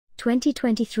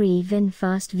2023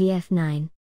 VinFast VF9.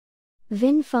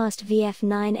 VinFast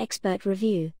VF9 Expert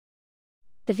Review.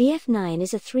 The VF9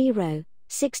 is a 3-row,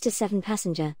 6 to 7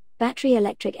 passenger, battery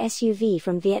electric SUV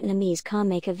from Vietnamese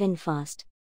carmaker VinFast.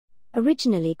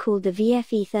 Originally called the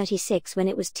VFE36 when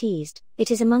it was teased,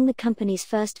 it is among the company's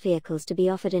first vehicles to be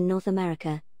offered in North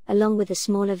America, along with the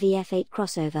smaller VF8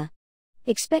 crossover.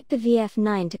 Expect the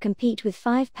VF9 to compete with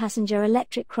 5-passenger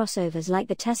electric crossovers like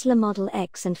the Tesla Model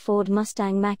X and Ford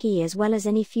Mustang Mach-E, as well as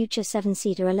any future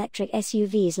 7-seater electric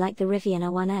SUVs like the Rivian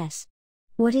R1S.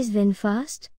 What is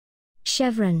VinFast?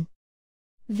 Chevron.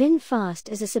 VinFast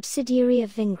is a subsidiary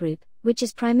of Vingroup, which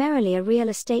is primarily a real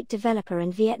estate developer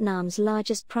and Vietnam's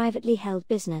largest privately held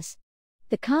business.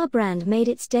 The car brand made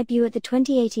its debut at the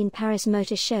 2018 Paris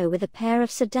Motor Show with a pair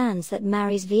of sedans that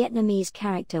marries Vietnamese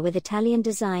character with Italian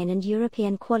design and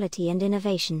European quality and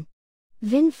innovation.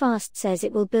 VinFast says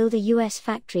it will build a US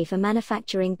factory for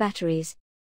manufacturing batteries.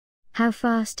 How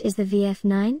fast is the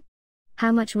VF9?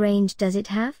 How much range does it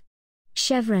have?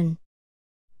 Chevron.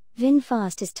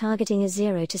 VinFast is targeting a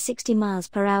 0 to 60 miles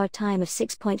per hour time of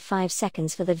 6.5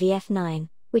 seconds for the VF9,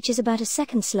 which is about a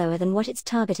second slower than what it's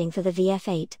targeting for the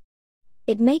VF8.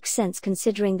 It makes sense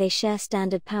considering they share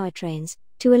standard powertrains,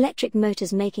 2 electric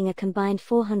motors making a combined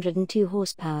 402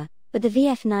 horsepower, but the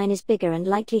VF9 is bigger and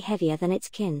likely heavier than its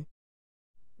kin.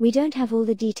 We don't have all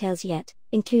the details yet,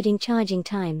 including charging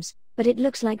times, but it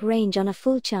looks like range on a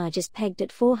full charge is pegged at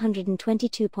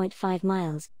 422.5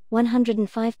 miles,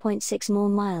 105.6 more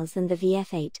miles than the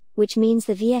VF8, which means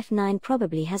the VF9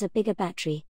 probably has a bigger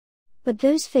battery. But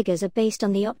those figures are based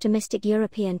on the optimistic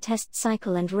European test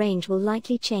cycle, and range will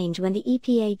likely change when the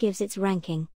EPA gives its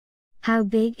ranking. How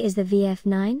big is the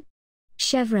VF9?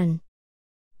 Chevron.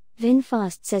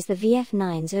 VinFast says the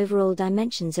VF9's overall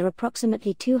dimensions are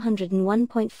approximately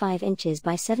 201.5 inches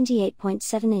by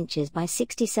 78.7 inches by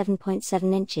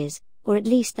 67.7 inches, or at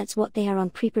least that's what they are on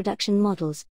pre-production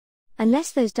models.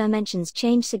 Unless those dimensions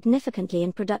change significantly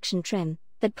in production trim,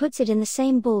 that puts it in the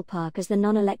same ballpark as the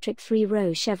non-electric 3-row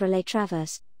Chevrolet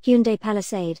Traverse, Hyundai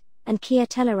Palisade, and Kia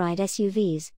Telluride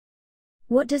SUVs.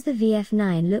 What does the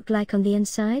VF9 look like on the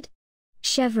inside?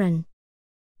 Chevron.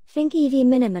 Think EV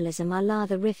minimalism a la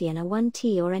the Rivian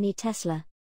R1S or any Tesla.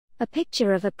 A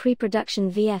picture of a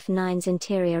pre-production VF9's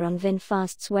interior on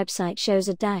VinFast's website shows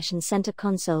a dash and center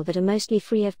console that are mostly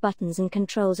free of buttons and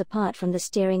controls apart from the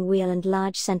steering wheel and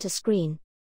large center screen.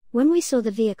 When we saw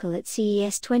the vehicle at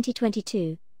CES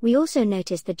 2022, we also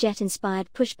noticed the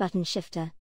jet-inspired push-button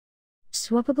shifter.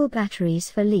 Swappable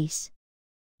batteries for lease.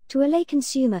 To allay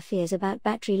consumer fears about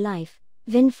battery life,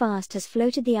 VinFast has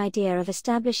floated the idea of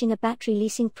establishing a battery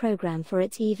leasing program for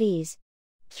its EVs.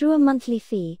 Through a monthly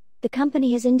fee, the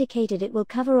company has indicated it will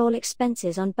cover all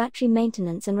expenses on battery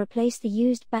maintenance and replace the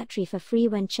used battery for free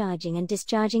when charging and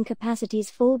discharging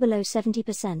capacities fall below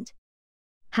 70%.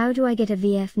 How do I get a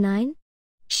VF9?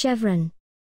 Chevron.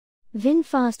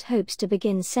 VinFast hopes to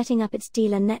begin setting up its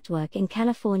dealer network in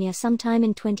California sometime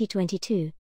in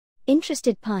 2022.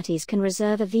 Interested parties can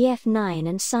reserve a VF9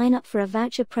 and sign up for a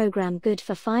voucher program good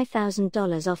for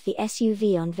 $5,000 off the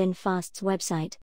SUV on VinFast's website.